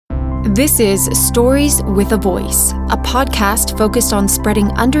This is Stories with a Voice, a podcast focused on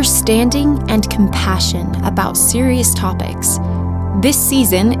spreading understanding and compassion about serious topics. This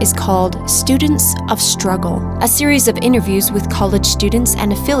season is called Students of Struggle, a series of interviews with college students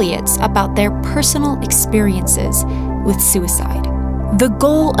and affiliates about their personal experiences with suicide. The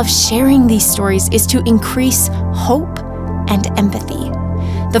goal of sharing these stories is to increase hope and empathy.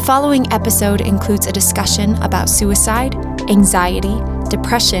 The following episode includes a discussion about suicide, anxiety,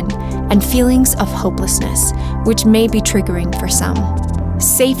 depression, and feelings of hopelessness, which may be triggering for some.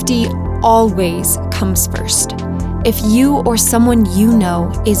 Safety always comes first. If you or someone you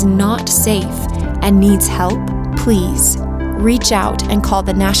know is not safe and needs help, please reach out and call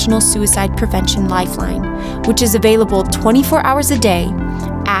the National Suicide Prevention Lifeline, which is available 24 hours a day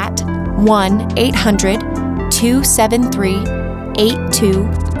at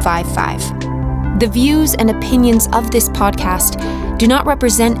 1-800-273-8255. The views and opinions of this podcast do not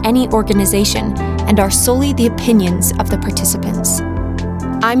represent any organization and are solely the opinions of the participants.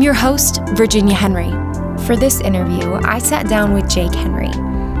 I'm your host, Virginia Henry. For this interview, I sat down with Jake Henry.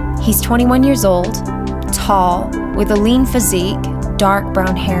 He's 21 years old, tall, with a lean physique, dark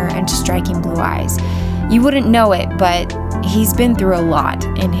brown hair, and striking blue eyes. You wouldn't know it, but he's been through a lot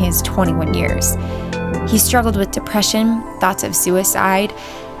in his 21 years. He struggled with depression, thoughts of suicide,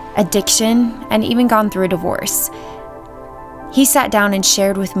 addiction, and even gone through a divorce. He sat down and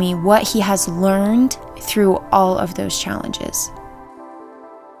shared with me what he has learned through all of those challenges.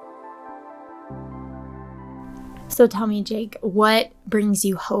 So tell me, Jake, what brings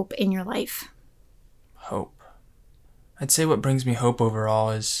you hope in your life? Hope. I'd say what brings me hope overall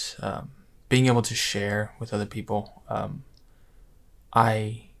is being able to share with other people.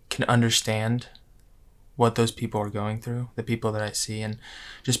 I can understand what those people are going through, the people that I see, and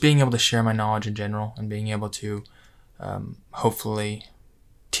just being able to share my knowledge in general and being able to hopefully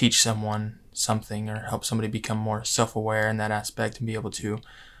teach someone something or help somebody become more self-aware in that aspect and be able to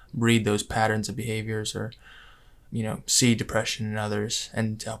read those patterns of behaviors or, see depression in others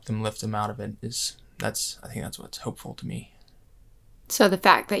and to help them lift them out of it I think that's what's hopeful to me. So the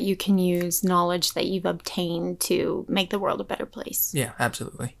fact that you can use knowledge that you've obtained to make the world a better place. Yeah,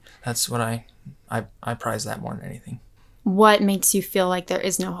 absolutely. That's what I prize that more than anything. What makes you feel like there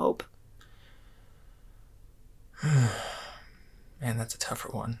is no hope? Man, that's a tougher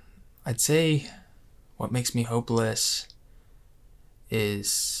one. I'd say what makes me hopeless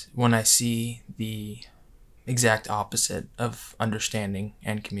is when I see the exact opposite of understanding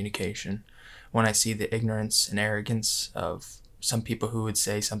and communication. When I see the ignorance and arrogance of some people who would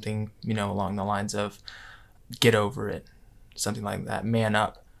say something, along the lines of, get over it, something like that, man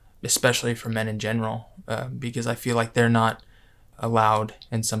up, especially for men in general, because I feel like they're not allowed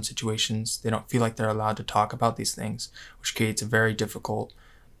in some situations. They don't feel like they're allowed to talk about these things, which creates a very difficult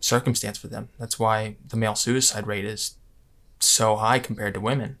circumstance for them. That's why the male suicide rate is so high compared to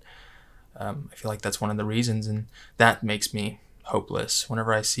women. I feel like that's one of the reasons, and that makes me hopeless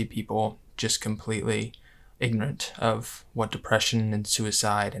whenever I see people just completely ignorant of what depression and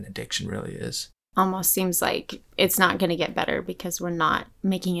suicide and addiction really is. Almost seems like it's not going to get better because we're not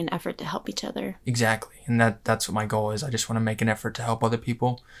making an effort to help each other. Exactly. And that's what my goal is. I just want to make an effort to help other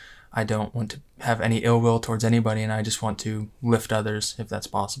people. I don't want to have any ill will towards anybody, and I just want to lift others if that's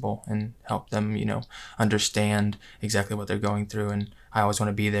possible and help them, understand exactly what they're going through. And I always want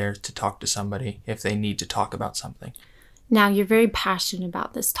to be there to talk to somebody if they need to talk about something. Now, you're very passionate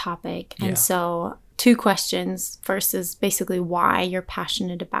about this topic. And so 2 questions. First is basically why you're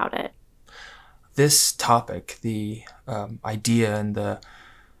passionate about it. This topic, the idea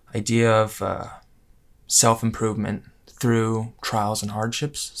of self-improvement through trials and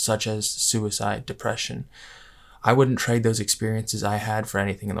hardships, such as suicide, depression, I wouldn't trade those experiences I had for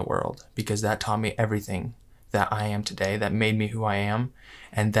anything in the world, because that taught me everything that I am today, that made me who I am,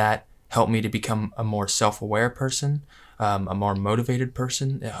 and that helped me to become a more self-aware person, a more motivated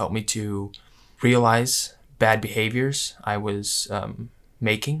person. It helped me to realize bad behaviors I was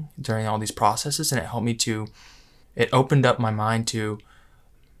making during all these processes, and it opened up my mind to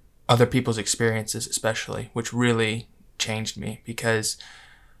other people's experiences, especially, which really changed me, because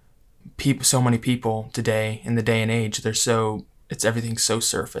so many people today, in the day and age, everything's so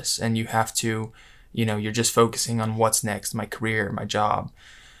surface, and you have to, you're just focusing on what's next, my career, my job,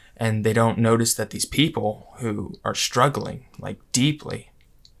 and they don't notice that these people who are struggling, like, deeply,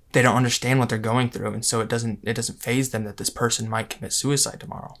 they don't understand what they're going through, and so it doesn't faze them that this person might commit suicide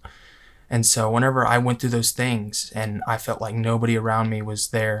tomorrow. And so whenever I went through those things and I felt like nobody around me was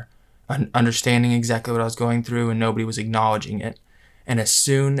there understanding exactly what I was going through and nobody was acknowledging it, and as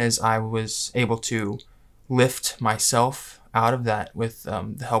soon as I was able to lift myself out of that with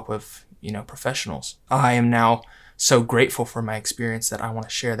the help of, professionals. I am now so grateful for my experience that I want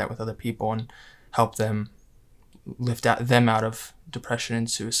to share that with other people and help them them out of depression and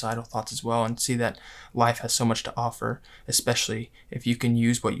suicidal thoughts as well, and see that life has so much to offer, especially if you can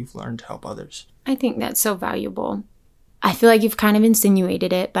use what you've learned to help others. I think that's so valuable. I feel like you've kind of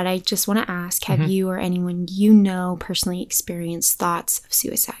insinuated it, but I just want to ask, have you or anyone you know personally experienced thoughts of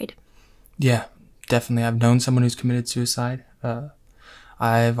suicide? Yeah, definitely. I've known someone who's committed suicide.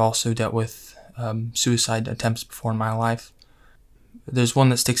 I've also dealt with suicide attempts before in my life. There's one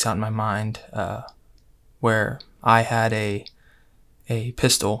that sticks out in my mind where I had a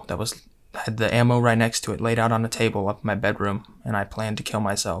pistol that had the ammo right next to it laid out on a table up in my bedroom, and I planned to kill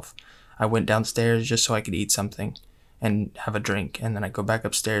myself. I went downstairs just so I could eat something and have a drink, and then I go back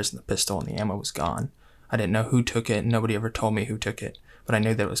upstairs and the pistol and the ammo was gone. I didn't know who took it, and nobody ever told me who took it, but I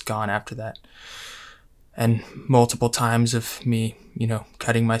knew that it was gone after that. And multiple times of me,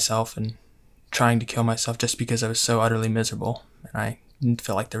 cutting myself and trying to kill myself just because I was so utterly miserable, and I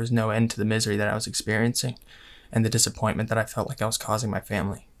felt like there was no end to the misery that I was experiencing and the disappointment that I felt like I was causing my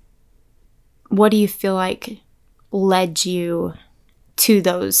family. What do you feel like led you to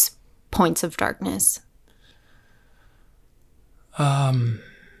those points of darkness? I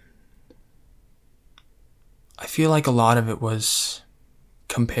feel like a lot of it was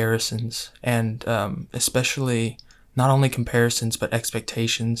comparisons, and especially not only comparisons but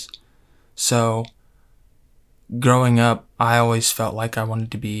expectations. So growing up, I always felt like I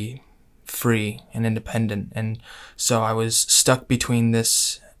wanted to be free and independent, and so I was stuck between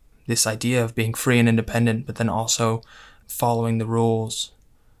this idea of being free and independent, but then also following the rules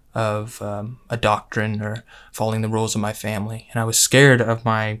of a doctrine or following the rules of my family. And I was scared of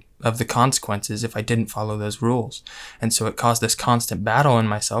the consequences if I didn't follow those rules. And so it caused this constant battle in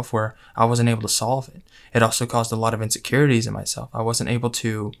myself where I wasn't able to solve it. It also caused a lot of insecurities in myself.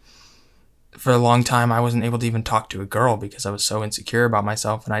 For a long time, I wasn't able to even talk to a girl because I was so insecure about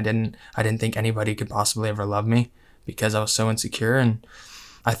myself, and I didn't think anybody could possibly ever love me because I was so insecure. And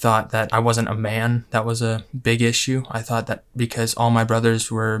I thought that I wasn't a man. That was a big issue. I thought that because all my brothers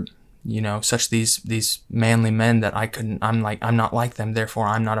were, such these manly men that I'm not like them, therefore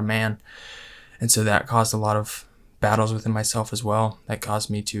I'm not a man. And so that caused a lot of battles within myself as well. That caused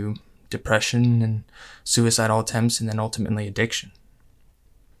me to depression and suicidal attempts, and then ultimately addiction.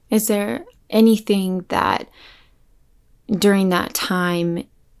 Is there anything that during that time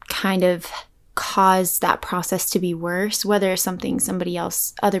kind of caused that process to be worse, whether something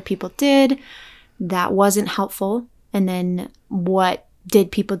other people did that wasn't helpful, and then what did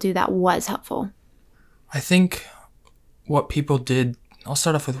people do that was helpful? I think what people did, I'll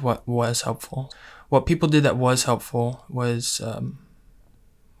start off with what was helpful. What people did that was helpful was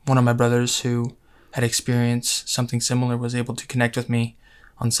one of my brothers who had experienced something similar was able to connect with me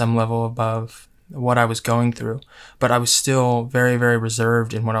on some level above what I was going through. But I was still very, very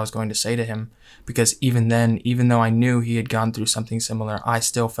reserved in what I was going to say to him, because even then, even though I knew he had gone through something similar, I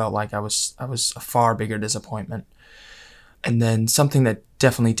still felt like I was a far bigger disappointment. And then something that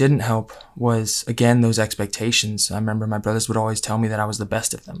definitely didn't help was, again, those expectations. I remember my brothers would always tell me that I was the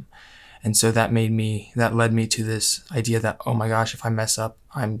best of them. And so that led me to this idea that, oh my gosh, if I mess up,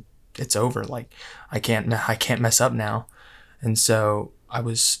 it's over. Like I can't mess up now. And so I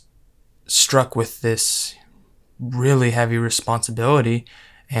was struck with this really heavy responsibility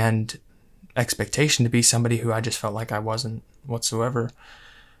and expectation to be somebody who I just felt like I wasn't whatsoever.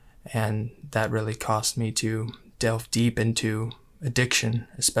 And that really caused me to delve deep into addiction,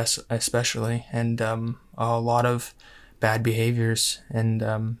 especially, and a lot of bad behaviors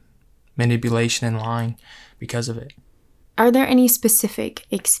and manipulation and lying because of it. Are there any specific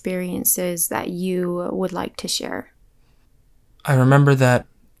experiences that you would like to share? I remember that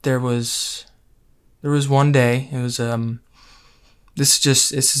there was one day. It was this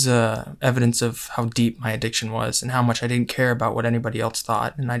is evidence of how deep my addiction was and how much I didn't care about what anybody else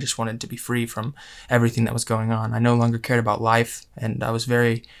thought, and I just wanted to be free from everything that was going on. I no longer cared about life, and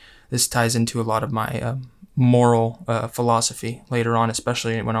this ties into a lot of my moral philosophy later on,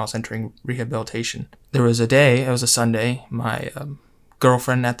 especially when I was entering rehabilitation. There was a day, it was a Sunday, my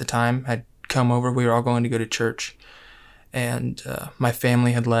girlfriend at the time had come over. We were all going to go to church, and my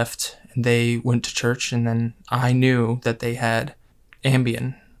family had left, and they went to church, and then I knew that they had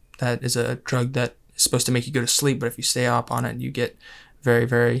Ambien. That is a drug that is supposed to make you go to sleep, but if you stay up on it, you get very,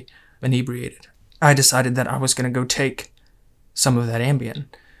 very inebriated. I decided that I was going to go take some of that Ambien.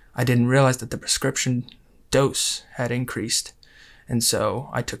 I didn't realize that the prescription dose had increased, and so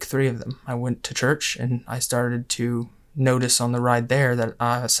I took 3 of them. I went to church, and I started to notice on the ride there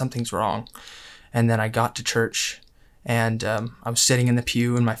that something's wrong. And then I got to church, And I was sitting in the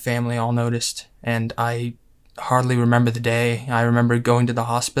pew, and my family all noticed. And I hardly remember the day. I remember going to the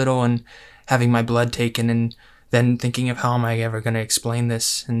hospital and having my blood taken, and then thinking of how am I ever going to explain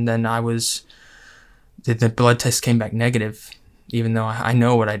this. And then the blood test came back negative, even though I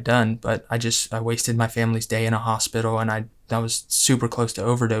know what I'd done. But I wasted my family's day in a hospital, and I was super close to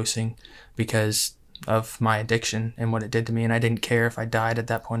overdosing because of my addiction and what it did to me. And I didn't care if I died at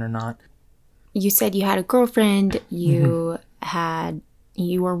that point or not. You said you had a girlfriend, you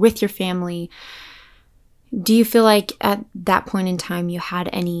were with your family. Do you feel like at that point in time you had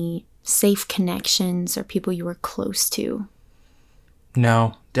any safe connections or people you were close to?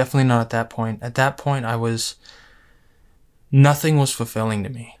 No, definitely not at that point. At that point, nothing was fulfilling to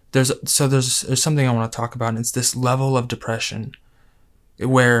me. There's something I want to talk about, and it's this level of depression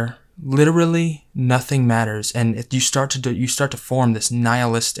where literally nothing matters, and you start to form this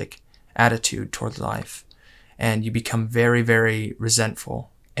nihilistic attitude towards life, and you become very, very resentful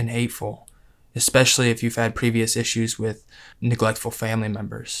and hateful, especially if you've had previous issues with neglectful family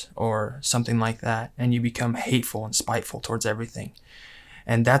members or something like that, and you become hateful and spiteful towards everything.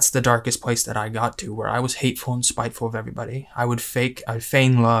 And that's the darkest place that I got to, where I was hateful and spiteful of everybody. I'd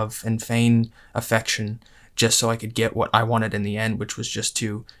feign love and feign affection just so I could get what I wanted in the end, which was just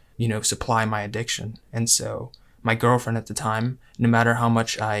to, supply my addiction. And so my girlfriend at the time, no matter how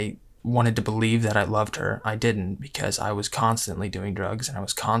much I wanted to believe that I loved her, I didn't, because I was constantly doing drugs and I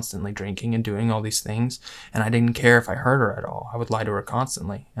was constantly drinking and doing all these things, and I didn't care if I hurt her at all. I would lie to her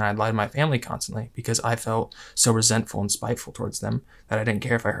constantly, and I'd lie to my family constantly because I felt so resentful and spiteful towards them that I didn't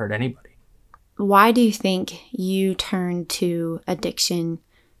care if I hurt anybody. Why do you think you turned to addiction,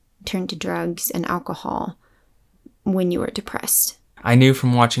 turned to drugs and alcohol when you were depressed? I knew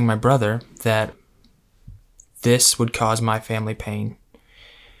from watching my brother that this would cause my family pain,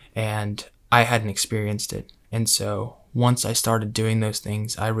 and I hadn't experienced it. And so once I started doing those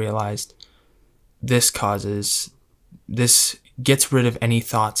things, I realized this gets rid of any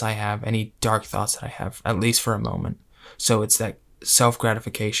thoughts I have, any dark thoughts that I have, at least for a moment. So it's that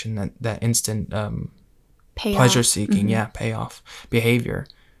self-gratification, that instant pleasure-seeking, payoff behavior.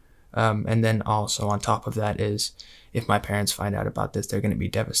 And then also on top of that is, if my parents find out about this, they're going to be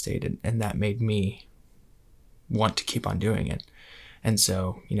devastated. And that made me want to keep on doing it. And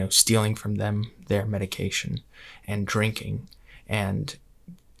so, stealing from them their medication and drinking and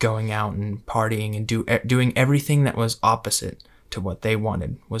going out and partying and doing everything that was opposite to what they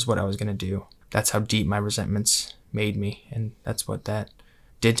wanted was what I was going to do. That's how deep my resentments made me. And that's what that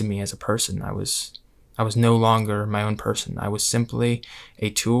did to me as a person. I was no longer my own person. I was simply a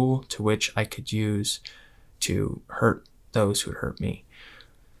tool to which I could use to hurt those who hurt me.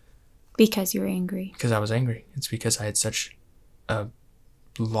 Because you were angry. Because I was angry. It's because I had such a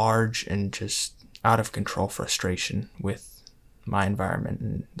large and just out of control frustration with my environment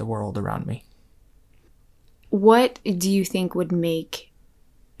and the world around me. What do you think would make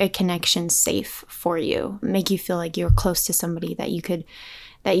a connection safe for you? Make you feel like you're close to somebody that you could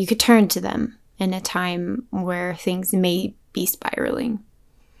turn to them in a time where things may be spiraling?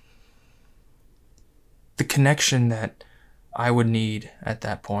 The connection that I would need at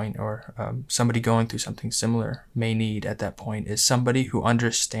that point, or somebody going through something similar may need at that point, is somebody who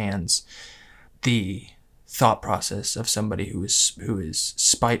understands the thought process of somebody who is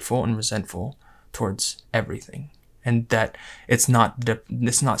spiteful and resentful towards everything, and that it's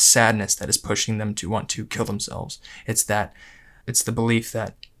not sadness that is pushing them to want to kill themselves. It's the belief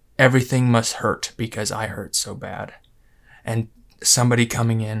that everything must hurt because I hurt so bad, and somebody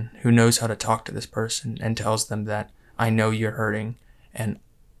coming in who knows how to talk to this person and tells them that I know you're hurting and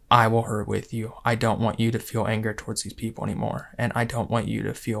I will hurt with you. I don't want you to feel anger towards these people anymore, and I don't want you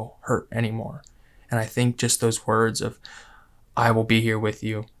to feel hurt anymore. And I think just those words of, I will be here with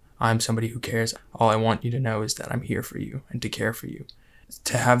you. I'm somebody who cares. All I want you to know is that I'm here for you and to care for you.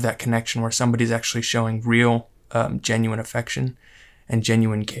 To have that connection where somebody's actually showing real, genuine affection and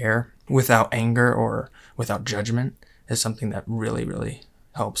genuine care without anger or without judgment is something that really, really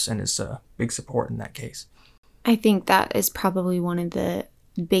helps and is a big support in that case. I think that is probably one of the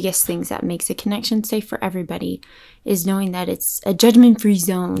biggest things that makes a connection safe for everybody, is knowing that it's a judgment-free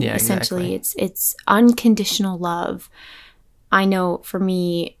zone. Yeah, essentially. exactly. It's unconditional love. I know for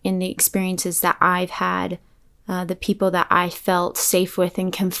me, in the experiences that I've had, the people that I felt safe with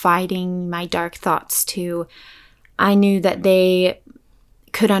and confiding my dark thoughts to, I knew that they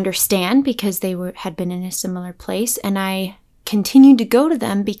could understand because they had been in a similar place, and I continued to go to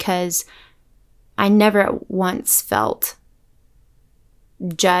them because I never once felt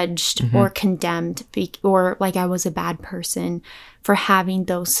judged or condemned or like I was a bad person for having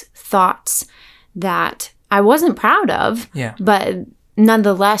those thoughts that I wasn't proud of, Yeah. but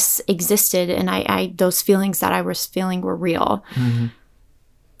nonetheless existed. And I those feelings that I was feeling were real. Mm-hmm.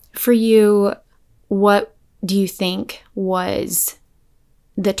 For you, what do you think was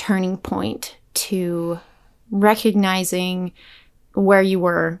the turning point to recognizing where you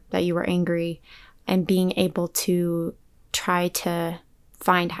were, that you were angry, and being able to try to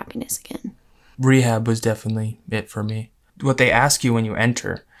find happiness again? Rehab was definitely it for me. What they ask you when you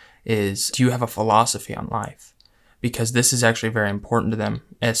enter is, do you have a philosophy on life? Because this is actually very important to them,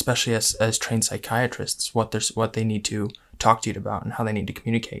 especially as trained psychiatrists, what they need to talk to you about and how they need to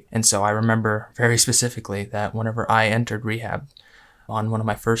communicate. And so I remember very specifically that whenever I entered rehab, on one of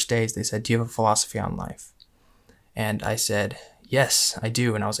my first days, they said, do you have a philosophy on life? And I said, yes, I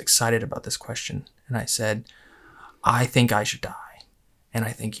do. And I was excited about this question. And I said, I think I should die. And I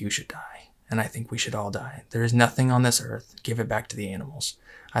think you should die. And I think we should all die. There is nothing on this earth. Give it back to the animals.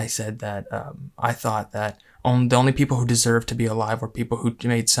 I said that I thought that the only people who deserved to be alive were people who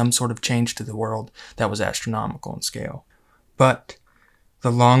made some sort of change to the world that was astronomical in scale. But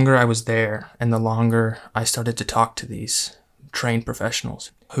the longer I was there and the longer I started to talk to these trained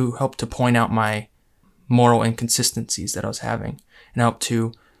professionals who helped to point out my moral inconsistencies that I was having and helped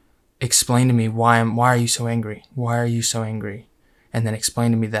to explain to me why are you so angry? Why are you so angry? And then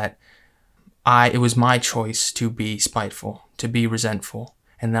explain to me that it was my choice to be spiteful, to be resentful,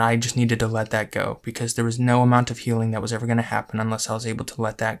 and that I just needed to let that go because there was no amount of healing that was ever going to happen unless I was able to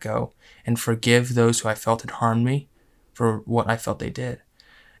let that go and forgive those who I felt had harmed me for what I felt they did.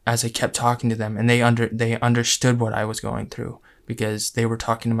 As I kept talking to them, and they understood what I was going through because they were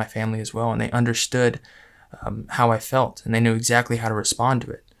talking to my family as well, and they understood how I felt, and they knew exactly how to respond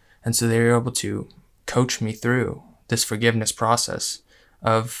to it. And so they were able to coach me through this forgiveness process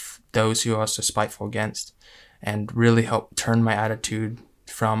of those who I was so spiteful against, and really help turn my attitude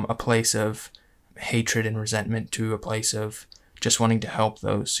from a place of hatred and resentment to a place of just wanting to help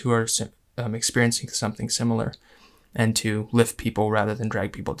those who are experiencing something similar, and to lift people rather than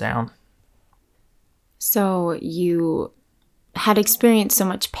drag people down. So you had experienced so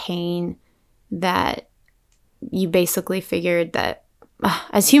much pain that you basically figured that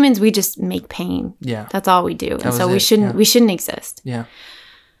as humans, we just make pain. Yeah. That's all we do. And so we yeah. shouldn't exist. Yeah.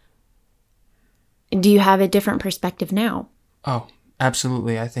 Do you have a different perspective now? Oh,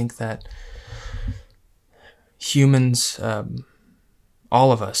 absolutely. I think that humans,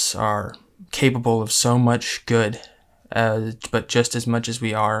 all of us, are capable of so much good, but just as much as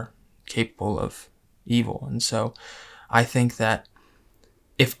we are capable of evil. And so I think that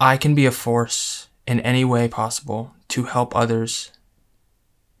if I can be a force in any way possible to help others,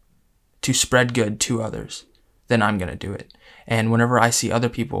 to spread good to others, then I'm going to do it. And whenever I see other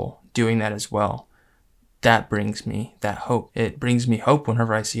people doing that as well, that brings me that hope. It brings me hope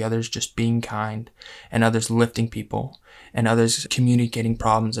whenever I see others just being kind, and others lifting people, and others communicating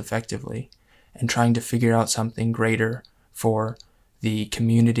problems effectively, and trying to figure out something greater for the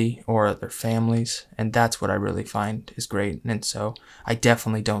community or their families. And that's what I really find is great. And so I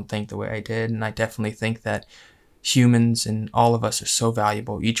definitely don't think the way I did. And I definitely think that humans and all of us are so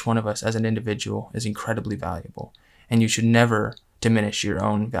valuable. Each one of us as an individual is incredibly valuable. And you should never diminish your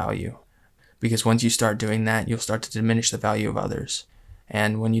own value. Because once you start doing that, you'll start to diminish the value of others.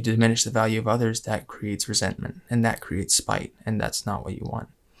 And when you diminish the value of others, that creates resentment and that creates spite. And that's not what you want.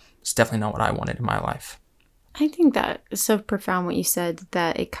 It's definitely not what I wanted in my life. I think that is so profound what you said,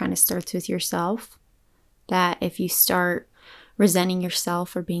 that it kind of starts with yourself. That if you start resenting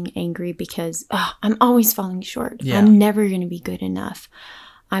yourself or being angry because I'm always falling short. Yeah. I'm never going to be good enough.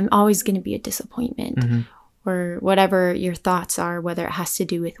 I'm always going to be a disappointment. Mm-hmm. Or whatever your thoughts are, whether it has to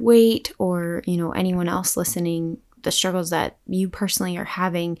do with weight or, anyone else listening, the struggles that you personally are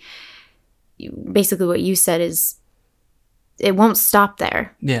having. Basically what you said is it won't stop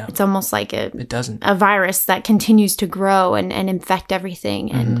there. Yeah. It's almost like it doesn't. A virus that continues to grow and infect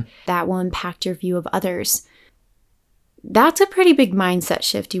everything, and Mm-hmm. that will impact your view of others. That's a pretty big mindset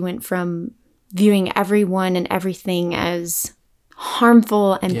shift. You went from viewing everyone and everything as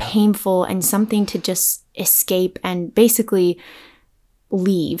harmful and painful and something to just escape and basically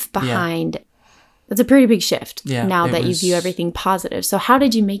leave behind. Yeah. That's a pretty big shift now that you view everything positive. So how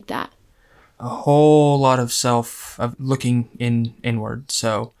did you make that? A whole lot of looking inward.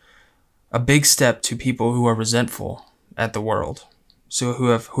 So a big step to people who are resentful at the world. So who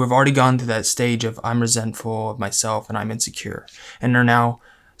have already gone to that stage of I'm resentful of myself and I'm insecure and are now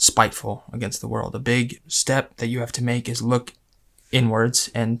spiteful against the world. A big step that you have to make is look inwards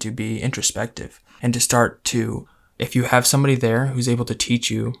and to be introspective and to start to, if you have somebody there who's able to teach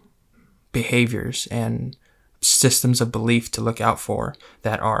you behaviors and systems of belief to look out for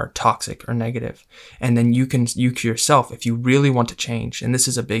that are toxic or negative. And then you yourself, if you really want to change, and this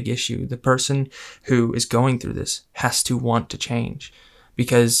is a big issue, the person who is going through this has to want to change,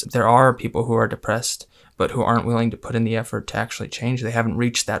 because there are people who are depressed but who aren't willing to put in the effort to actually change. They haven't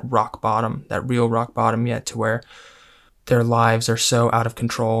reached that rock bottom, that real rock bottom yet, to where their lives are so out of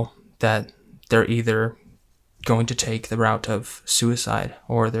control that they're either going to take the route of suicide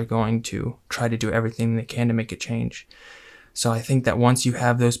or they're going to try to do everything they can to make a change. So I think that once you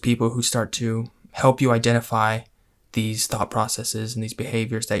have those people who start to help you identify these thought processes and these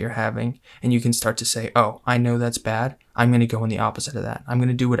behaviors that you're having, and you can start to say, oh, I know that's bad. I'm going to go in the opposite of that. I'm going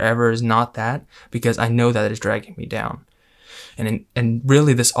to do whatever is not that, because I know that it is dragging me down. And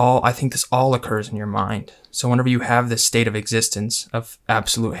really I think this all occurs in your mind. So whenever you have this state of existence of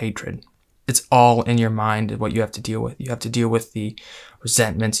absolute hatred, it's all in your mind what you have to deal with. You have to deal with the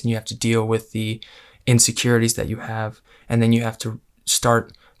resentments, and you have to deal with the insecurities that you have. And then you have to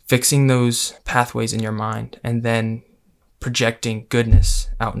start fixing those pathways in your mind and then projecting goodness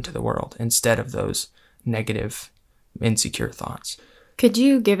out into the world instead of those negative, insecure thoughts. Could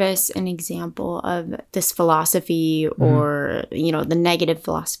you give us an example of this philosophy or, the negative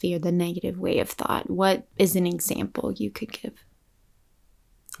philosophy or the negative way of thought? What is an example you could give?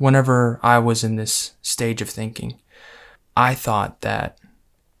 Whenever I was in this stage of thinking, I thought that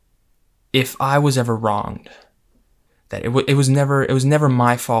if I was ever wronged, that it was never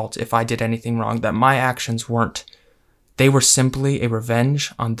my fault if I did anything wrong, that my actions they were simply a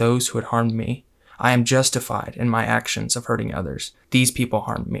revenge on those who had harmed me. I am justified in my actions of hurting others. These people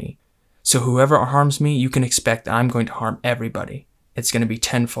harmed me. So whoever harms me, you can expect that I'm going to harm everybody. It's going to be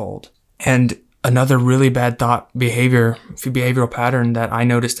tenfold. And another really bad behavioral pattern that I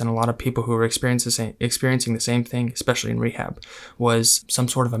noticed in a lot of people who were experiencing the same thing, especially in rehab, was some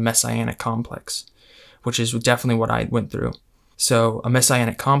sort of a messianic complex, which is definitely what I went through. So a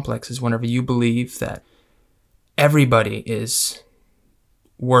messianic complex is whenever you believe that everybody is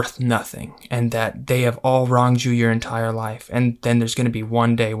worth nothing and that they have all wronged you your entire life, and then there's going to be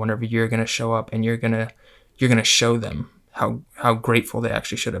one day whenever you're going to show up and you're going to show them how grateful they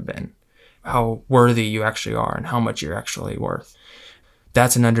actually should have been, how worthy you actually are, and how much you're actually worth.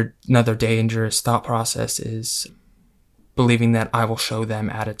 That's another dangerous thought process, is believing that I will show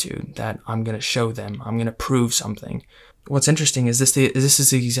them attitude, that I'm going to show them, I'm going to prove something. What's interesting is this is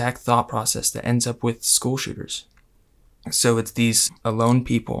the exact thought process that ends up with school shooters. So it's these alone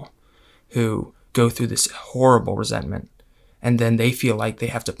people who go through this horrible resentment, and then they feel like they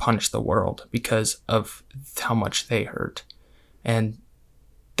have to punish the world because of how much they hurt. And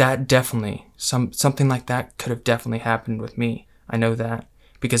that definitely, something like that could have definitely happened with me. I know that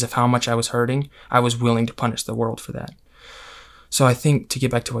because of how much I was hurting, I was willing to punish the world for that. So I think, to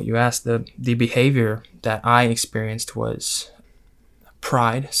get back to what you asked, the behavior that I experienced was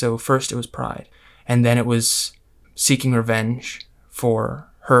pride. So first it was pride, and then it was seeking revenge for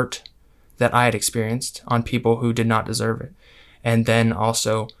hurt that I had experienced on people who did not deserve it. And then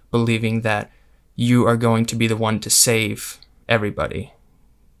also believing that you are going to be the one to save everybody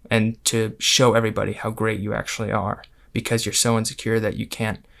and to show everybody how great you actually are, because you're so insecure that you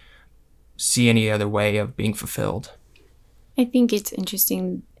can't see any other way of being fulfilled. I think it's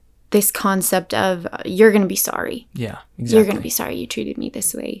interesting, this concept of you're going to be sorry. Yeah, exactly. You're going to be sorry you treated me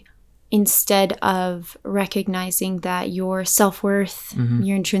this way. Instead of recognizing that your self-worth,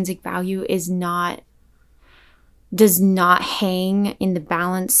 your intrinsic value does not hang in the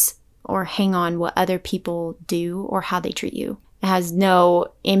balance or hang on what other people do or how they treat you. It has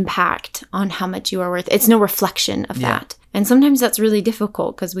no impact on how much you are worth. It's no reflection of that. And sometimes that's really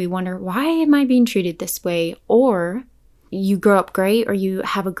difficult because we wonder, why am I being treated this way? Or you grow up great, or you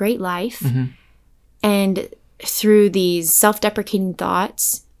have a great life. And through these self-deprecating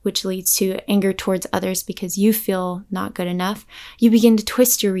thoughts, which leads to anger towards others because you feel not good enough, you begin to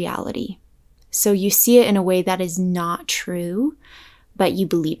twist your reality. So you see it in a way that is not true, but you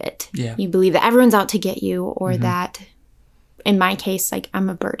believe it. Yeah. You believe that everyone's out to get you, or that, in my case, like, I'm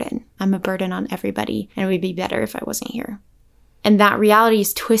a burden. I'm a burden on everybody, and it would be better if I wasn't here. And that reality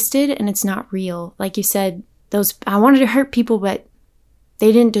is twisted, and it's not real. Like you said, I wanted to hurt people, but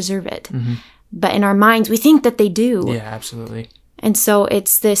they didn't deserve it. But in our minds, we think that they do. Yeah, absolutely. And so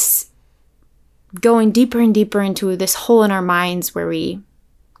it's this going deeper and deeper into this hole in our minds where we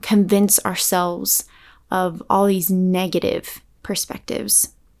convince ourselves of all these negative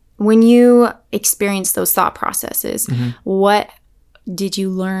perspectives. When you experience those thought processes, what did you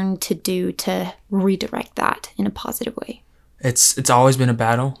learn to do to redirect that in a positive way? It's always been a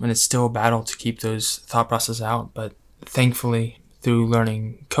battle, and it's still a battle to keep those thought processes out. But thankfully, through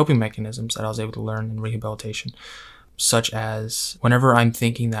learning coping mechanisms that I was able to learn in rehabilitation, such as whenever I'm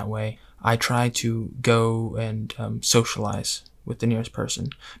thinking that way, I try to go and socialize with the nearest person,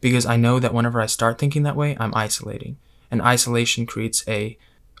 because I know that whenever I start thinking that way, I'm isolating. And isolation creates a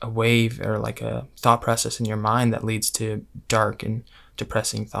wave, or like a thought process in your mind that leads to dark and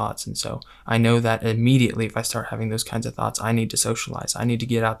depressing thoughts. And so I know that immediately if I start having those kinds of thoughts, I need to socialize. I need to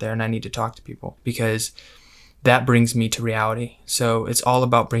get out there and I need to talk to people, because that brings me to reality. So it's all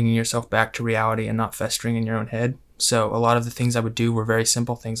about bringing yourself back to reality and not festering in your own head. So a lot of the things I would do were very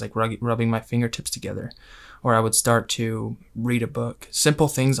simple things, like rubbing my fingertips together, or I would start to read a book. Simple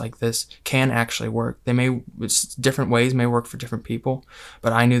things like this can actually work. Different ways may work for different people,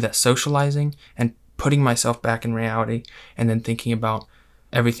 but I knew that socializing and putting myself back in reality and then thinking about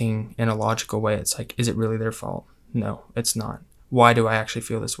everything in a logical way, it's like, is it really their fault? No, it's not. Why do I actually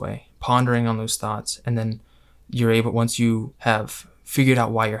feel this way? Pondering on those thoughts, and then you're able, once you have figured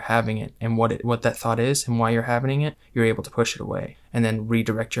out why you're having it and what that thought is and why you're having it, you're able to push it away and then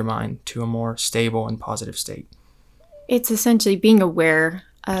redirect your mind to a more stable and positive state. It's essentially being aware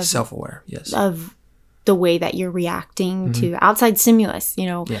of self-aware, yes, of the way that you're reacting to outside stimulus,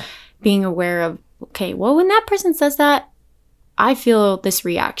 being aware of, okay, well, when that person says that, I feel this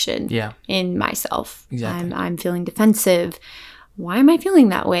reaction in myself. Exactly. I'm feeling defensive. Why am I feeling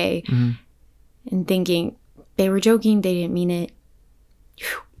that way? And thinking, they were joking, they didn't mean it.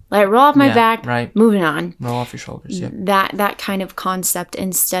 Let it roll off my back, right. Moving on. Roll off your shoulders, yeah. That kind of concept,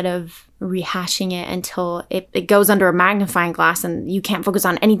 instead of rehashing it until it goes under a magnifying glass and you can't focus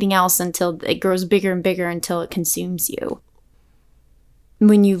on anything else until it grows bigger and bigger until it consumes you.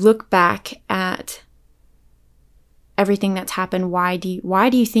 When you look back at everything that's happened, why do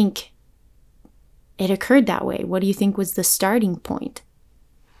you think it occurred that way? What do you think was the starting point?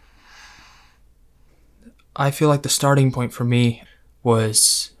 I feel like the starting point for me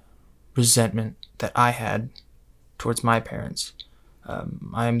was resentment that I had towards my parents.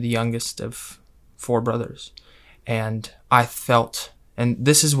 I am the youngest of 4 brothers, and I felt, and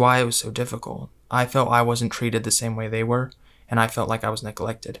this is why it was so difficult, I felt I wasn't treated the same way they were, and I felt like I was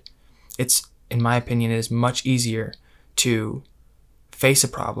neglected. It's, in my opinion, it is much easier to face a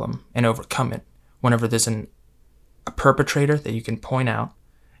problem and overcome it whenever there's a perpetrator that you can point out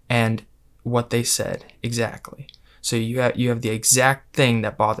and what they said exactly. So you have the exact thing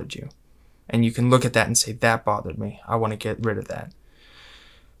that bothered you, and you can look at that and say, that bothered me. I want to get rid of that.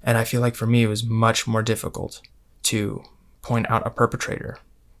 And I feel like for me, it was much more difficult to point out a perpetrator,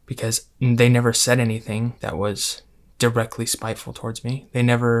 because they never said anything that was directly spiteful towards me. They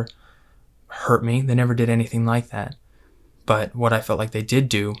never hurt me. They never did anything like that. But what I felt like they did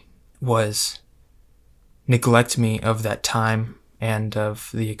do was neglect me of that time and of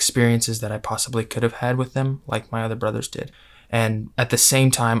the experiences that I possibly could have had with them, like my other brothers did. And at the same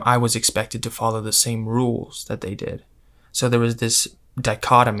time, I was expected to follow the same rules that they did. So there was this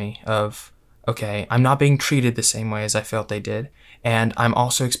dichotomy of, okay, I'm not being treated the same way as I felt they did, and I'm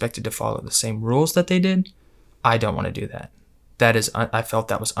also expected to follow the same rules that they did. I don't want to do that. I felt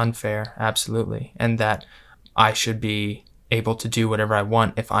that was unfair, absolutely, and that I should be able to do whatever I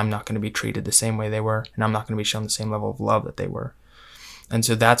want if I'm not going to be treated the same way they were, and I'm not going to be shown the same level of love that they were. And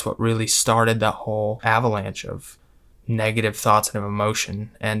so that's what really started that whole avalanche of negative thoughts and of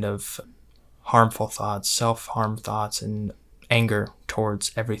emotion and of harmful thoughts, self-harm thoughts, and anger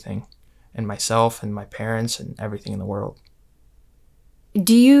towards everything, and myself and my parents and everything in the world.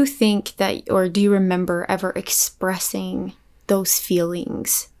 Do you think that, or do you remember ever expressing those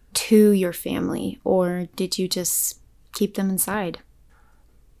feelings to your family, or did you just keep them inside?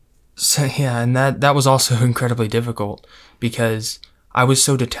 So yeah, and that was also incredibly difficult, because I was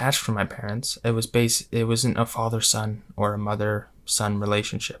so detached from my parents. It wasn't a father-son or a mother-son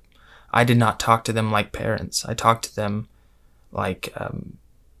relationship. I did not talk to them like parents. I talked to them like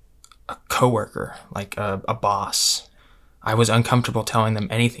a coworker, like a boss. I was uncomfortable telling them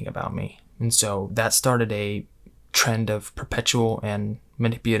anything about me. And so that started a trend of perpetual and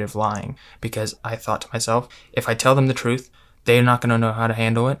manipulative lying, because I thought to myself, if I tell them the truth, they're not going to know how to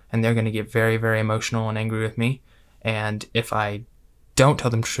handle it, and they're going to get very, very emotional and angry with me. And if I don't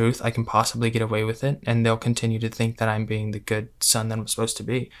tell them the truth, I can possibly get away with it, and they'll continue to think that I'm being the good son that I'm supposed to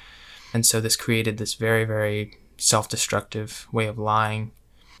be. And so this created this very, very self-destructive way of lying.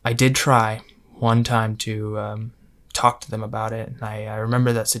 I did try one time to talk to them about it, and I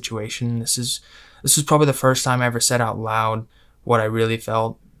remember that situation. This was probably the first time I ever said out loud what I really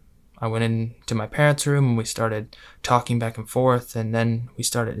felt. I went into my parents' room and we started talking back and forth, and then it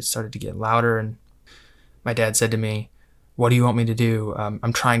started to get louder, and my dad said to me, "What do you want me to do?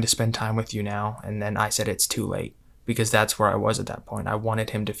 I'm trying to spend time with you now." And then I said, "It's too late." because that's where I was at that point. I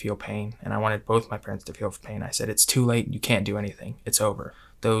wanted him to feel pain, and I wanted both my parents to feel pain. I said, it's too late. You can't do anything. It's over.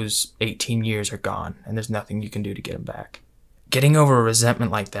 Those 18 years are gone, and there's nothing you can do to get them back. Getting over a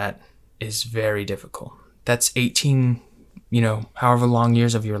resentment like that is very difficult. That's 18, however long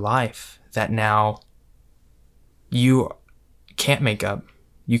years of your life that now you can't make up.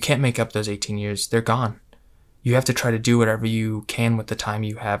 You can't make up those 18 years. They're gone. You have to try to do whatever you can with the time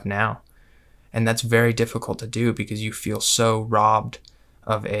you have now. And that's very difficult to do because you feel so robbed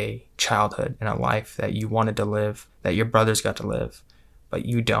of a childhood and a life that you wanted to live, that your brothers got to live, but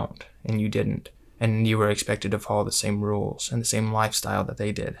you don't, and you didn't. And you were expected to follow the same rules and the same lifestyle that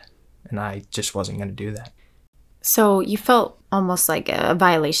they did. And I just wasn't going to do that. So you felt almost like a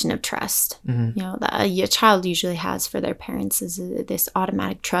violation of trust. That a child usually has for their parents is this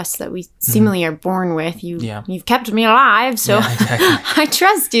automatic trust that we seemingly are born with. You've kept me alive, so exactly. I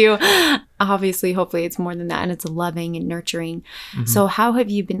trust you. Obviously, hopefully it's more than that, and it's loving and nurturing. So how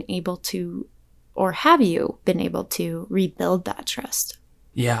have you been able to, or have you been able to rebuild that trust?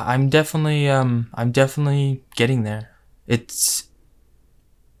 Yeah, I'm definitely getting there. It's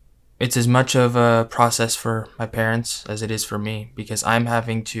as much of a process for my parents as it is for me, because I'm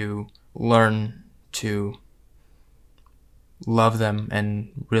having to learn to love them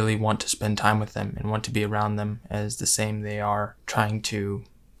and really want to spend time with them and want to be around them as the same they are trying to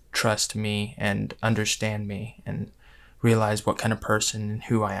trust me and understand me and realize what kind of person and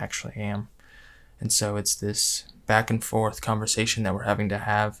who I actually am. And so it's this back and forth conversation that we're having to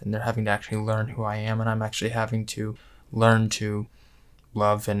have, and they're having to actually learn who I am, and I'm actually having to learn to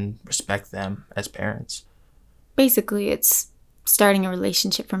love and respect them as parents. Basically, it's starting a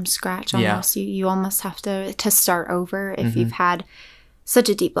relationship from scratch almost. Yeah. You almost have to start over if you've had such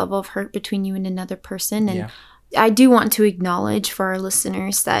a deep level of hurt between you and another person. And I do want to acknowledge for our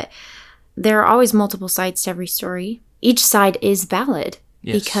listeners that there are always multiple sides to every story. Each side is valid.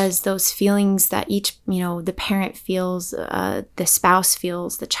 Yes. Because those feelings that each, the parent feels, the spouse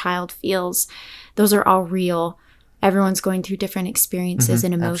feels, the child feels, those are all real. Everyone's going through different experiences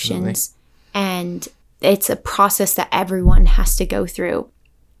and emotions. Absolutely. And it's a process that everyone has to go through.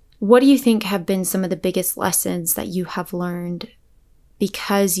 What do you think have been some of the biggest lessons that you have learned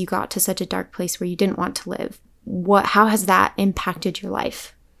because you got to such a dark place where you didn't want to live? How has that impacted your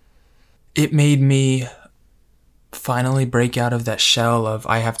life? It made me finally break out of that shell of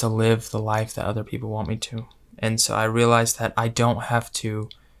I have to live the life that other people want me to. And so I realized that I don't have to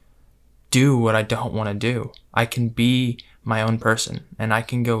do what I don't want to do. I can be my own person, and I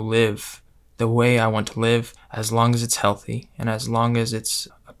can go live the way I want to live as long as it's healthy and as long as it's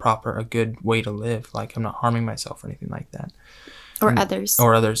a good way to live. Like I'm not harming myself or anything like that. Or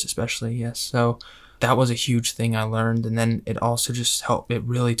others, especially. Yes. So that was a huge thing I learned. And then it also just helped. It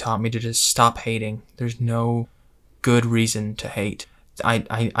really taught me to just stop hating. There's no good reason to hate.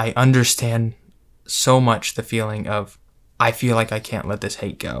 I understand so much the feeling of I feel like I can't let this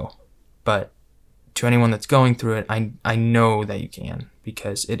hate go. But to anyone that's going through it, I know that you can,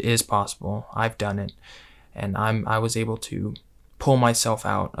 because it is possible. I've done it, and I was able to pull myself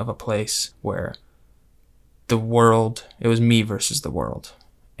out of a place where it was me versus the world.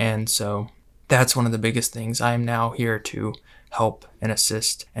 And so that's one of the biggest things. I am now here to help and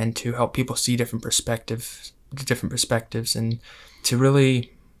assist and to help people see different perspectives, and to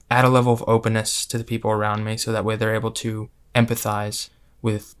really add a level of openness to the people around me, so that way they're able to empathize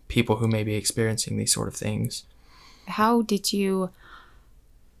with people who may be experiencing these sort of things. How did you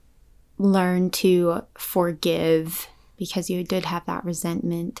learn to forgive, because you did have that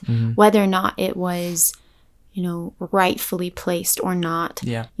resentment, whether or not it was, rightfully placed or not?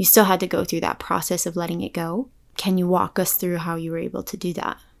 Yeah. You still had to go through that process of letting it go. Can you walk us through how you were able to do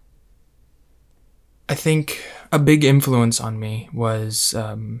that? I think a big influence on me was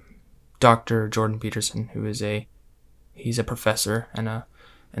Dr. Jordan Peterson, who is he's a professor and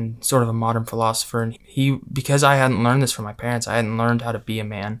sort of a modern philosopher. And because I hadn't learned this from my parents, I hadn't learned how to be a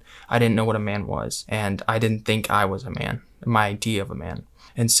man. I didn't know what a man was, and I didn't think I was a man, my idea of a man.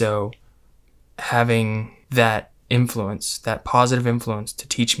 And so having that influence, that positive influence to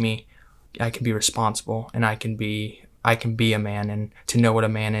teach me I can be responsible and I can be a man, and to know what a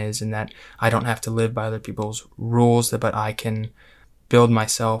man is, and that I don't have to live by other people's rules, but I can build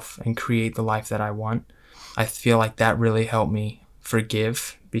myself and create the life that I want. I feel like that really helped me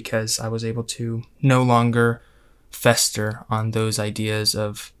forgive, because I was able to no longer fester on those ideas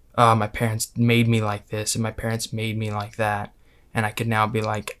of, my parents made me like this and my parents made me like that. And I could now be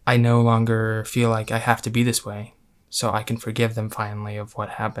like, I no longer feel like I have to be this way. So I can forgive them finally of what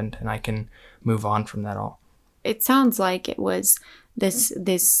happened, and I can move on from that all. It sounds like it was this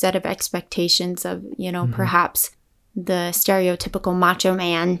set of expectations of, perhaps the stereotypical macho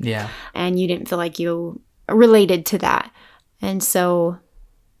man. Yeah. And you didn't feel like you related to that. And so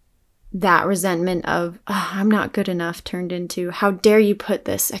that resentment of, I'm not good enough turned into, how dare you put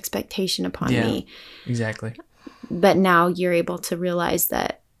this expectation upon me? Exactly. But now you're able to realize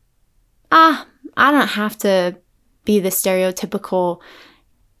that, I don't have to be the stereotypical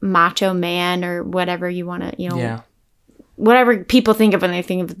macho man or whatever you want to, whatever people think of when they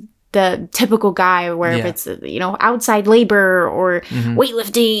think of the typical guy, where if it's, outside labor or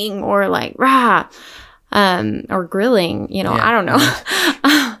weightlifting or like, or grilling, I don't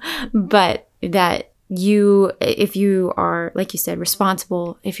know. But that if you are, like you said,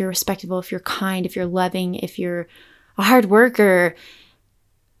 responsible, if you're respectable, if you're kind, if you're loving, if you're a hard worker,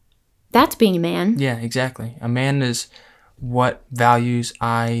 that's being a man. Yeah, exactly. A man is what values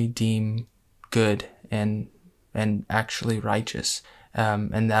I deem good and actually righteous,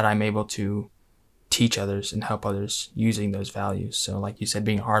 and that I'm able to teach others and help others using those values. So like you said,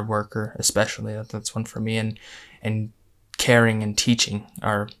 being a hard worker, especially, that's one for me, and caring and teaching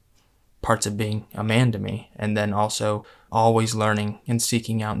are parts of being a man to me. And then also always learning and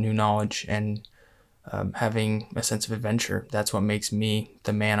seeking out new knowledge and having a sense of adventure. That's what makes me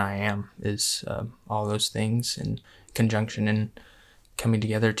the man I am, is all those things in conjunction and coming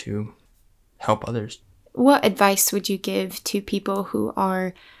together to help others. What advice would you give to people who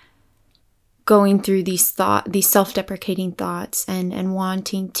are going through these self-deprecating thoughts and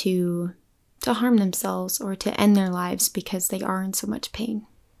wanting to harm themselves or to end their lives because they are in so much pain?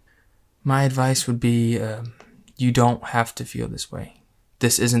 My advice would be, you don't have to feel this way.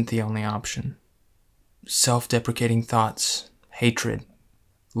 This isn't the only option. Self-deprecating thoughts, hatred,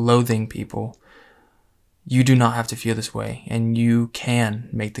 loathing people, you do not have to feel this way, and you can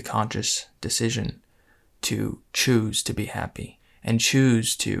make the conscious decision to choose to be happy and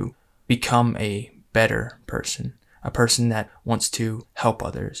choose to become a better person, a person that wants to help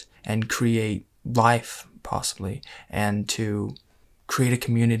others and create life, possibly, and to create a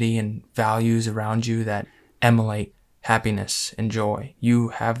community and values around you that emulate happiness and joy. You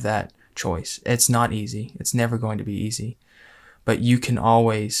have that choice. It's not easy. It's never going to be easy. But you can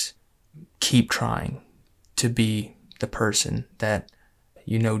always keep trying to be the person that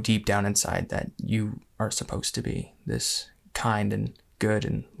you know deep down inside that you are supposed to be, this kind and good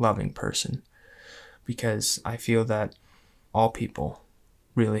and loving person. Because I feel that all people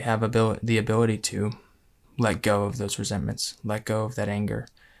really have the ability to let go of those resentments, let go of that anger,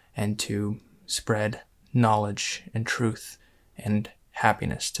 and to spread knowledge and truth and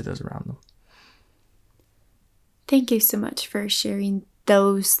happiness to those around them. Thank you so much for sharing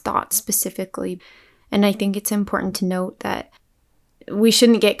those thoughts specifically. And I think it's important to note that we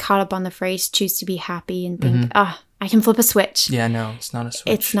shouldn't get caught up on the phrase choose to be happy and think, I can flip a switch. Yeah, no, it's not a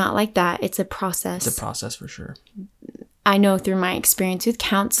switch. It's not like that. It's a process. It's a process for sure. I know through my experience with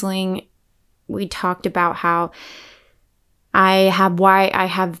counseling, we talked about how I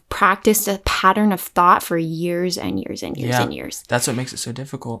have practiced a pattern of thought for years and years and years and years. That's what makes it so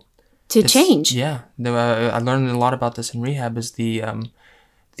difficult to change. Yeah. I learned a lot about this in rehab, is the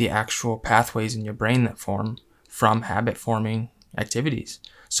actual pathways in your brain that form from habit forming activities.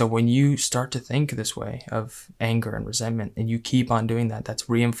 So when you start to think this way of anger and resentment, and you keep on doing that, that's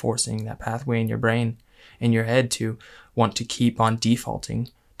reinforcing that pathway in your brain, in your head, to want to keep on defaulting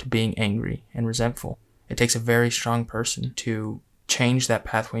to being angry and resentful. It takes a very strong person to change that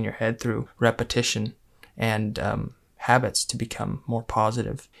pathway in your head through repetition and habits to become more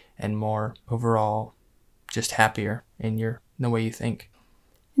positive and more overall just happier in the way you think.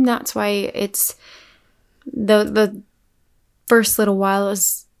 And that's why it's the first little while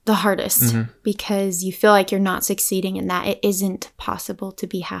is the hardest, because you feel like you're not succeeding and that it isn't possible to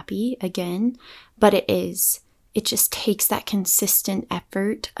be happy again, but it is. It just takes that consistent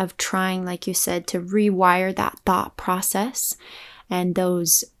effort of trying, like you said, to rewire that thought process and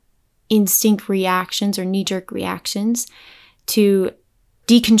those instinct reactions or knee-jerk reactions, to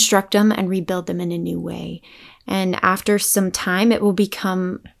deconstruct them and rebuild them in a new way. And after some time, it will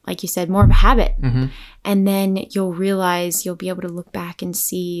become, like you said, more of a habit. And then you'll realize, you'll be able to look back and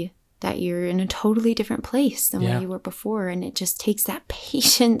see that you're in a totally different place than where you were before. And it just takes that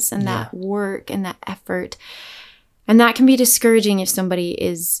patience and that work and that effort. And that can be discouraging if somebody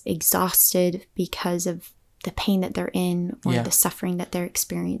is exhausted because of the pain that they're in or the suffering that they're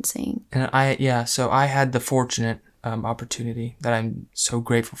experiencing. And so I had the fortunate opportunity that I'm so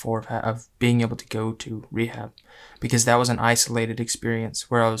grateful for of being able to go to rehab, because that was an isolated experience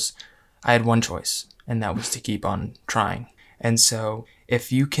where I had one choice, and that was to keep on trying. And so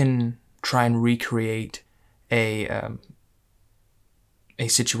if you can try and recreate a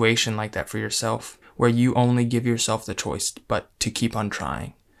situation like that for yourself, where you only give yourself the choice but to keep on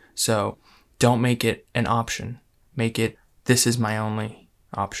trying. So don't make it an option. Make it, this is my only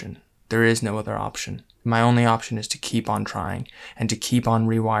option. There is no other option. My only option is to keep on trying and to keep on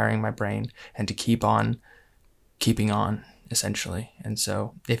rewiring my brain and to keep on keeping on, essentially. And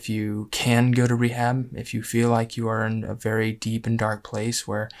so if you can go to rehab, if you feel like you are in a very deep and dark place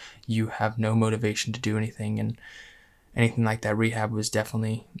where you have no motivation to do anything and anything like that, rehab was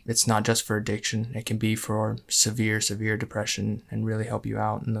definitely, it's not just for addiction. It can be for severe depression and really help you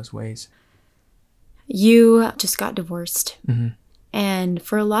out in those ways. You just got divorced. And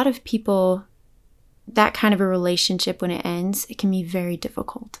for a lot of people, that kind of a relationship, when it ends, it can be very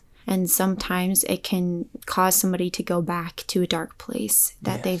difficult. And sometimes it can cause somebody to go back to a dark place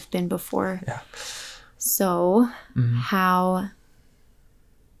that they've been before. So how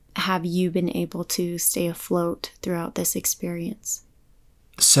have you been able to stay afloat throughout this experience?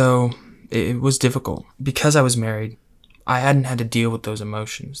 So it was difficult. Because I was married, I hadn't had to deal with those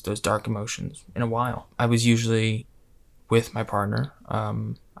emotions, those dark emotions, in a while. I was usually with my partner.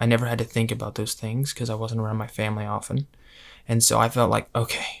 I never had to think about those things because I wasn't around my family often. And so I felt like,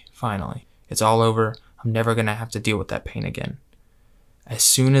 okay, finally, it's all over. I'm never going to have to deal with that pain again. As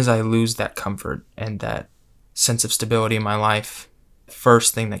soon as I lose that comfort and that sense of stability in my life, the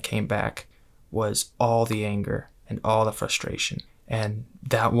first thing that came back was all the anger and all the frustration. And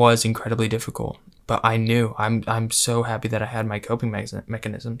that was incredibly difficult. But I knew, I'm so happy that I had my coping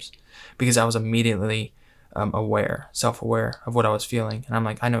mechanisms because I was immediately self-aware of what I was feeling. And I'm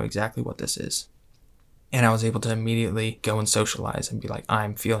like, I know exactly what this is. And I was able to immediately go and socialize and be like,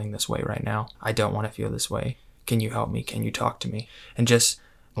 I'm feeling this way right now. I don't want to feel this way. Can you help me? Can you talk to me? And just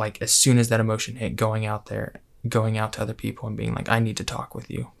like, as soon as that emotion hit, going out there, going out to other people and being like, I need to talk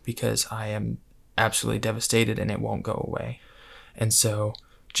with you because I am absolutely devastated and it won't go away. And so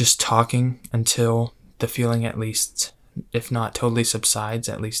just talking until the feeling, at least, if not totally subsides,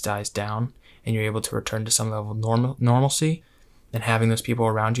 at least dies down, and you're able to return to some level of normalcy, and having those people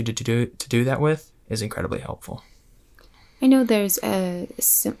around you to do that with is incredibly helpful. I know there's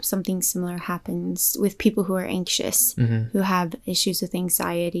something similar happens with people who are anxious, who have issues with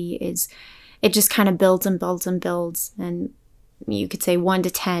anxiety. It just kind of builds and builds and builds, and you could say 1 to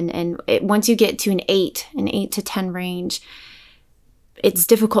 10, and once you get to an 8 to 10 range, it's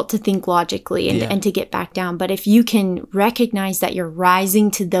difficult to think logically and to get back down. But if you can recognize that you're rising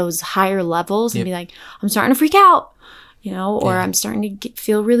to those higher levels and be like, I'm starting to freak out, or I'm starting to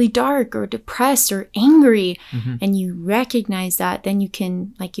feel really dark or depressed or angry, and you recognize that, then you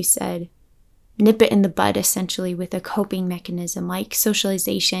can, like you said, nip it in the bud essentially with a coping mechanism like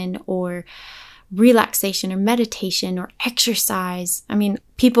socialization or relaxation or meditation or exercise. I mean,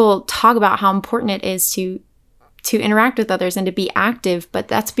 people talk about how important it is to interact with others and to be active, but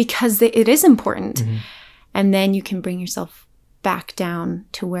that's because it is important. And then you can bring yourself back down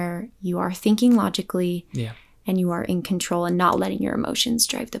to where you are thinking logically and you are in control and not letting your emotions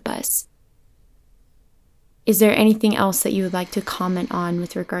drive the bus. Is there anything else that you would like to comment on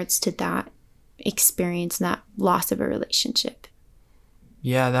with regards to that experience and that loss of a relationship?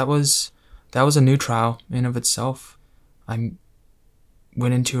 Yeah, that was a new trial in of itself. I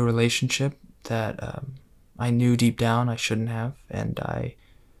went into a relationship that I knew deep down I shouldn't have, and I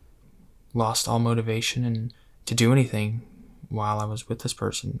lost all motivation and to do anything while I was with this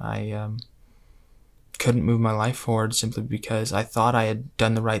person. I couldn't move my life forward simply because I thought I had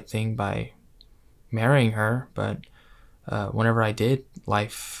done the right thing by marrying her, but whenever I did,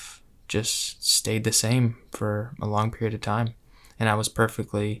 life just stayed the same for a long period of time, and I was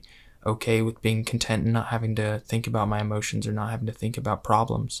perfectly okay with being content and not having to think about my emotions or not having to think about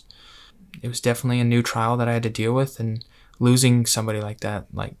problems. It was definitely a new trial that I had to deal with, and losing somebody like that,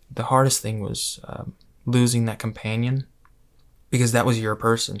 like the hardest thing was losing that companion, because that was your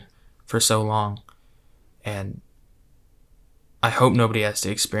person for so long. And I hope nobody has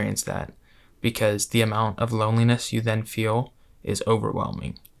to experience that, because the amount of loneliness you then feel is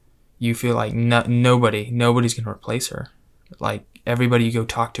overwhelming. You feel like nobody's going to replace her. Like everybody you go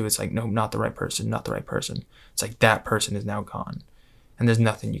talk to, it's like, no, not the right person, not the right person. It's like that person is now gone. And there's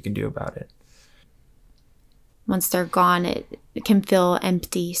nothing you can do about it. Once they're gone, it can feel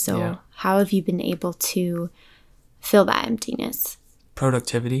empty. So how have you been able to fill that emptiness?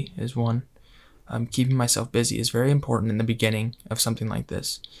 Productivity is one. Keeping myself busy is very important in the beginning of something like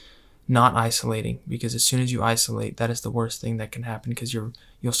this. Not isolating, because as soon as you isolate, that is the worst thing that can happen, because you'll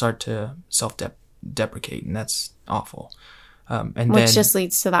start to self-deprecate, and that's awful. Which just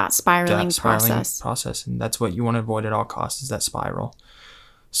leads to that spiraling process. And that's what you want to avoid at all costs, is that spiral.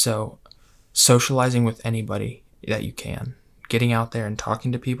 So socializing with anybody that you can, getting out there and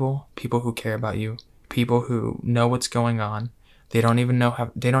talking to people who care about you, people who know what's going on. They don't even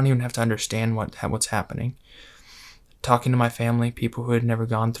have to understand what's happening. Talking to my family, people who had never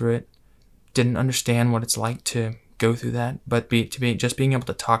gone through it, didn't understand what it's like to go through that, but just being able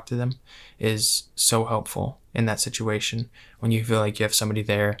to talk to them is so helpful in that situation when you feel like you have somebody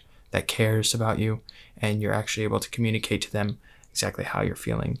there that cares about you and you're actually able to communicate to them exactly how you're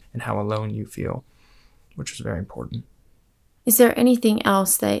feeling and how alone you feel, which is very important. Is there anything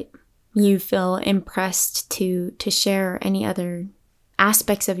else that you feel impressed to share, any other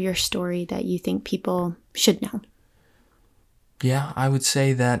aspects of your story that you think people should know? Yeah, I would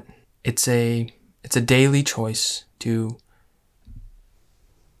say that it's a daily choice to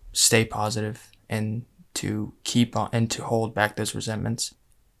stay positive and to keep on and to hold back those resentments.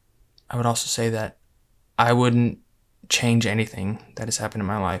 I would also say that I wouldn't change anything that has happened in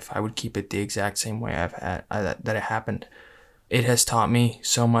my life. I would keep it the exact same way that it happened. It has taught me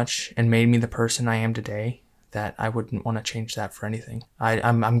so much and made me the person I am today that I wouldn't want to change that for anything.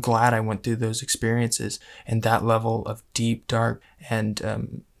 I'm glad I went through those experiences and that level of deep, dark,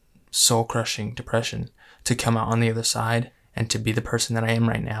 and soul-crushing depression to come out on the other side and to be the person that I am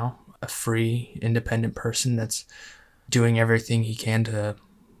right now, a free, independent person that's doing everything he can to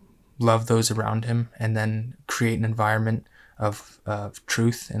love those around him and then create an environment of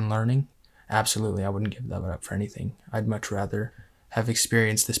truth and learning. Absolutely, I wouldn't give that up for anything. I'd much rather have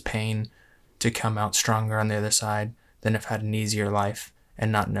experienced this pain to come out stronger on the other side than have had an easier life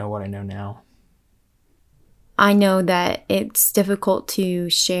and not know what I know now. I know that it's difficult to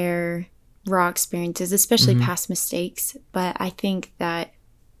share raw experiences, especially past mistakes, but I think that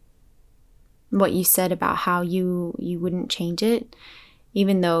what you said about how you wouldn't change it,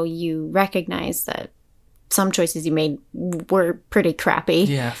 even though you recognize that some choices you made were pretty crappy.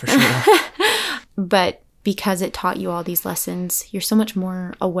 Yeah, for sure. But because it taught you all these lessons, you're so much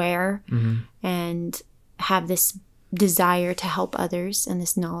more aware and have this desire to help others and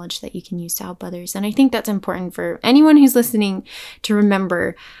this knowledge that you can use to help others. And I think that's important for anyone who's listening to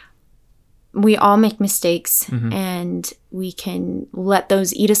remember. We all make mistakes and we can let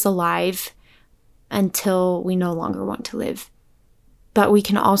those eat us alive until we no longer want to live. But we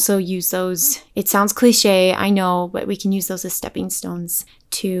can also use those, it sounds cliche, I know, but we can use those as stepping stones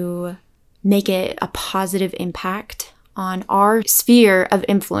to make it a positive impact on our sphere of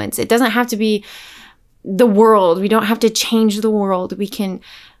influence. It doesn't have to be the world. We don't have to change the world. We can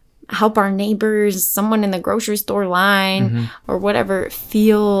help our neighbors, someone in the grocery store line or whatever,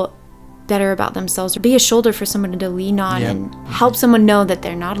 feel better about themselves, or be a shoulder for someone to lean on and help someone know that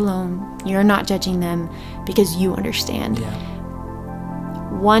they're not alone. You're not judging them because you understand.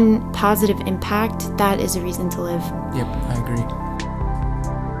 One positive impact, that is a reason to live. Yep, I agree.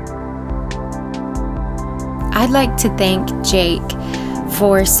 I'd like to thank Jake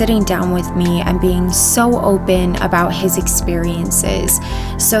for sitting down with me and being so open about his experiences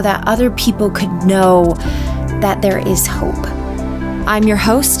so that other people could know that there is hope. I'm your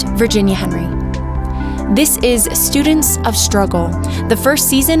host, Virginia Henry. This is Students of Struggle, the first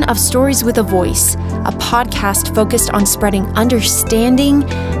season of Stories with a Voice, a podcast focused on spreading understanding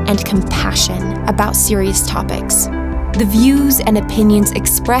and compassion about serious topics. The views and opinions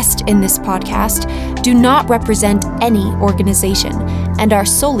expressed in this podcast do not represent any organization and are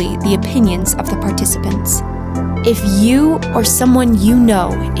solely the opinions of the participants. If you or someone you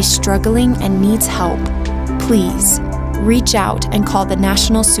know is struggling and needs help, please reach out and call the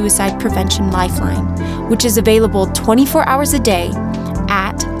National Suicide Prevention Lifeline, which is available 24 hours a day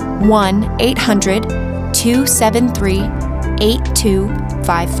at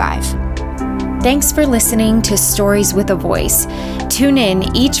 1-800-273-8255. Thanks for listening to Stories with a Voice. Tune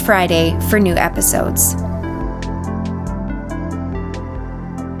in each Friday for new episodes.